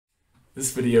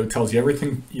This video tells you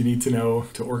everything you need to know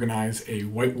to organize a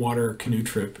whitewater canoe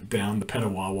trip down the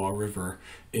Petawawa River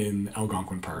in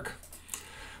Algonquin Park.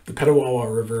 The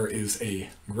Petawawa River is a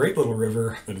great little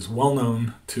river that is well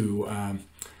known to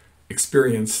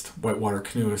experienced whitewater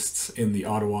canoeists in the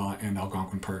Ottawa and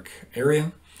Algonquin Park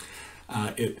area.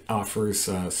 It offers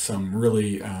some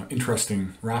really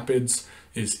interesting rapids,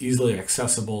 is easily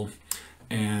accessible,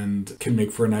 and can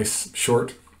make for a nice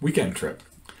short weekend trip.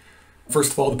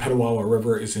 First of all, the Petawawa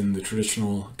River is in the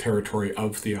traditional territory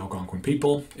of the Algonquin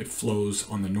people. It flows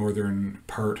on the northern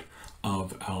part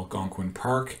of Algonquin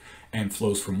Park and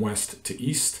flows from west to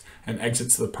east and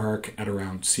exits the park at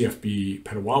around CFB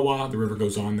Petawawa. The river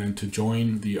goes on then to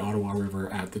join the Ottawa River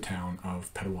at the town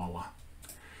of Petawawa.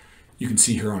 You can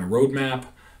see here on a road map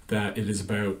that it is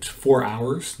about 4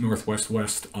 hours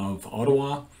northwest-west of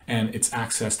Ottawa, and it's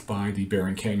accessed by the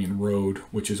Barron Canyon Road,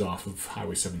 which is off of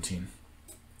Highway 17.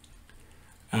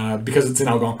 Because it's in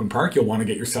Algonquin Park, you'll want to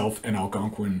get yourself an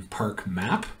Algonquin Park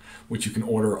map, which you can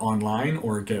order online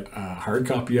or get a hard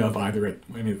copy of either at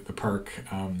any of the park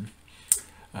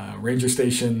ranger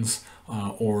stations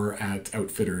or at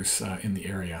outfitters in the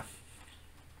area.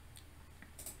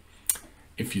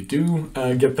 If you do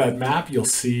get that map, you'll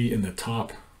see in the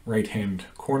top right-hand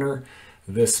corner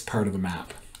this part of the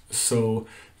map. So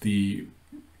the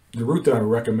route that I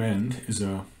recommend is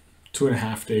a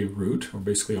 2.5-day route, or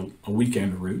basically a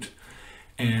weekend route,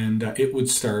 and it would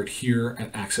start here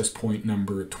at access point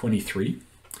number 23,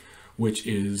 which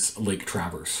is Lake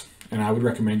Travers. And I would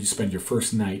recommend you spend your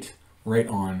first night right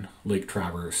on Lake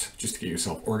Travers just to get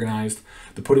yourself organized.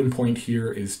 The put-in point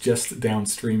here is just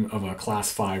downstream of a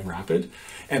Class 5 rapid,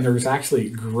 and there's actually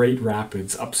great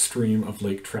rapids upstream of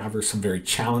Lake Travers, some very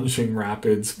challenging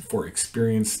rapids for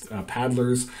experienced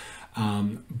paddlers.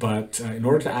 But in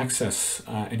order to access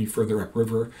any further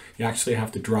upriver, you actually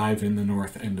have to drive in the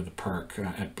north end of the park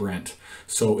at Brent.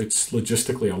 So it's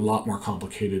logistically a lot more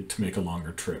complicated to make a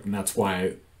longer trip. And that's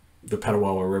why the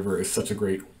Petawawa River is such a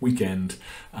great weekend,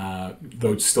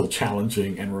 though it's still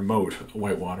challenging and remote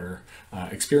whitewater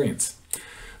experience.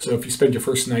 So if you spend your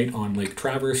first night on Lake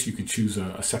Travers, you could choose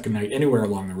a second night anywhere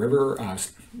along the river,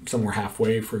 somewhere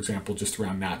halfway, for example, just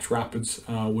around Natch Rapids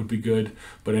would be good,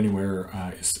 but anywhere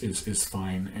is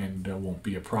fine and won't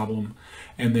be a problem.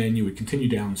 And then you would continue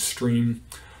downstream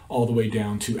all the way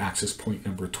down to access point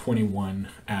number 21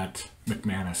 at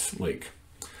McManus Lake.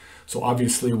 So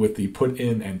obviously with the put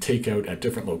in and takeout at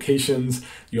different locations,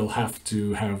 you'll have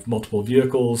to have multiple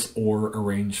vehicles or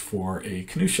arrange for a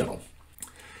canoe shuttle.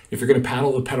 If you're going to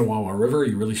paddle the Petawawa River,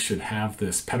 you really should have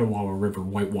this Petawawa River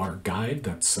Whitewater Guide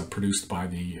that's produced by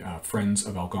the Friends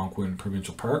of Algonquin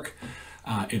Provincial Park.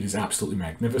 It is absolutely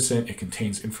magnificent. It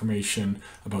contains information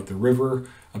about the river,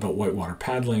 about whitewater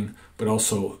paddling, but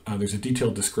also there's a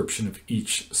detailed description of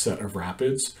each set of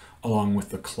rapids along with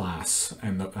the class,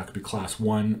 and that could be class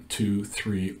 1, 2,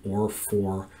 3, or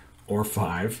 4, or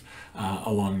 5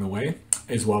 along the way,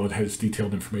 as well as it has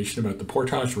detailed information about the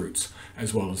portage routes,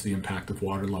 as well as the impact of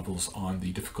water levels on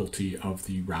the difficulty of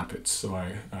the rapids. So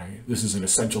this is an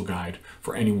essential guide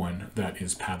for anyone that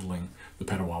is paddling the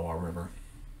Petawawa River.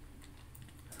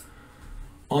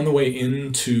 On the way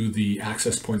into the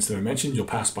access points that I mentioned, you'll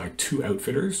pass by 2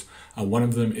 outfitters. One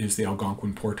of them is the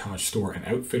Algonquin Portage Store and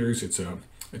Outfitters. It's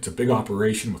a big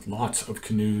operation with lots of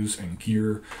canoes and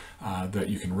gear that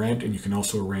you can rent, and you can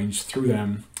also arrange through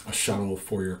them a shuttle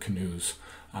for your canoes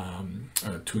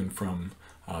to and from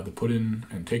the put-in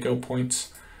and takeout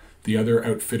points. The other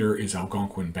outfitter is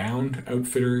Algonquin Bound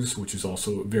Outfitters, which is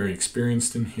also very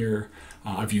experienced in here.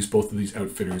 I've used both of these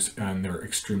outfitters and they're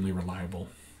extremely reliable.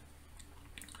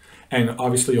 And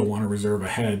obviously you'll want to reserve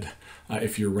ahead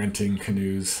if you're renting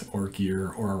canoes or gear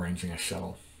or arranging a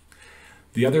shuttle.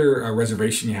 The other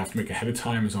reservation you have to make ahead of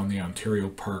time is on the Ontario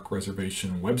Park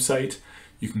Reservation website.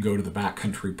 You can go to the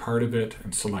backcountry part of it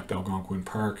and select Algonquin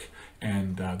Park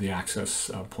and the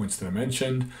access points that I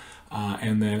mentioned.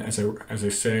 And then, as I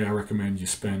say, I recommend you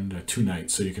spend 2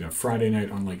 nights. So you can have Friday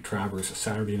night on Lake Travers, a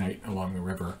Saturday night along the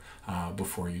river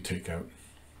before you take out.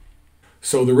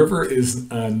 So the river is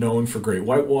known for great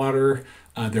whitewater.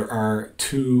 There are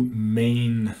 2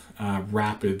 main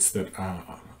rapids that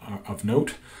are of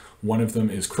note. One of them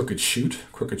is Crooked Chute.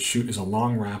 Crooked Chute is a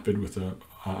long rapid with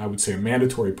I would say a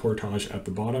mandatory portage at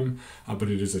the bottom, but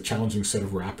it is a challenging set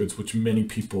of rapids which many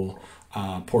people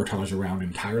portage around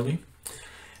entirely.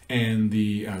 And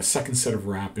the second set of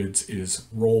rapids is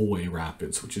Rollway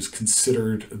Rapids, which is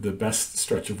considered the best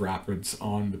stretch of rapids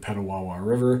on the Petawawa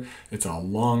River. It's a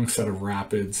long set of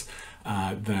rapids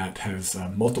that has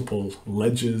multiple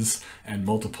ledges and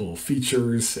multiple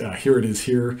features. Here it is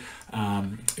here.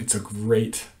 It's a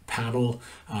great paddle.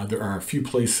 There are a few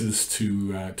places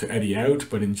to eddy out,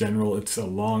 but in general it's a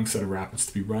long set of rapids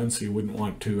to be run, so you wouldn't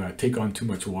want to take on too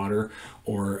much water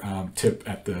or tip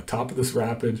at the top of this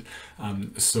rapid,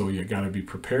 so you got to be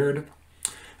prepared.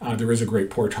 There is a great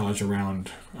portage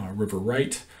around River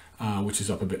Right, which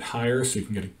is up a bit higher, so you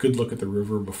can get a good look at the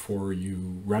river before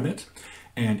you run it.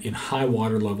 And in high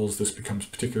water levels, this becomes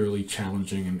particularly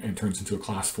challenging and turns into a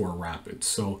Class 4 rapid.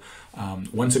 So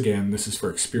once again, this is for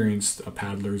experienced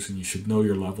paddlers, and you should know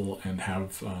your level and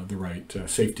have the right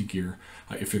safety gear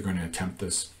if you're going to attempt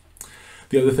this.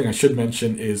 The other thing I should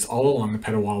mention is all along the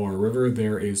Petawawa River,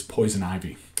 there is poison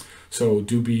ivy. So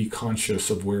do be conscious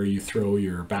of where you throw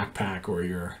your backpack or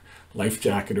your life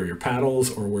jacket or your paddles,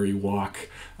 or where you walk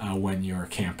when you're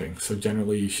camping. So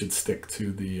generally you should stick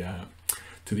to the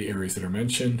areas that are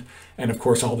mentioned. And of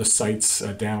course all the sites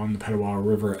down the Petawawa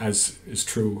River, as is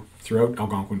true throughout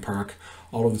Algonquin Park,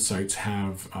 all of the sites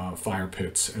have fire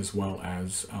pits as well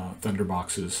as thunder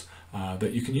boxes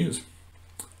that you can use.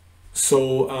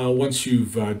 So once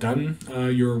you've done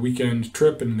your weekend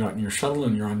trip and gotten your shuttle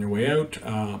and you're on your way out,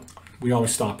 we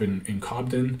always stop in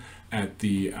Cobden at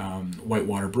the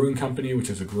Whitewater Brewing Company, which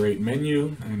has a great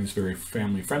menu and is very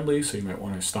family friendly, so you might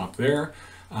want to stop there.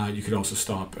 You could also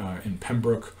stop in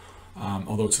Pembroke,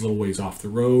 although it's a little ways off the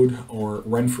road, or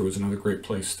Renfrew is another great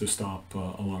place to stop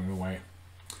along the way.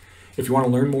 If you want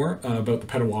to learn more about the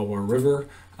Petawawa River,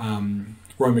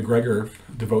 Roy McGregor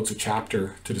devotes a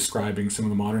chapter to describing some of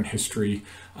the modern history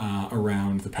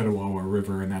around the Petawawa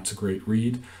River, and that's a great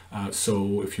read.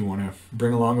 So if you want to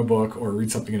bring along a book or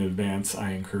read something in advance,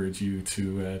 I encourage you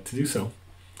to do so.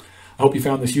 I hope you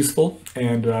found this useful,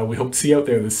 and we hope to see you out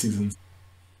there this season.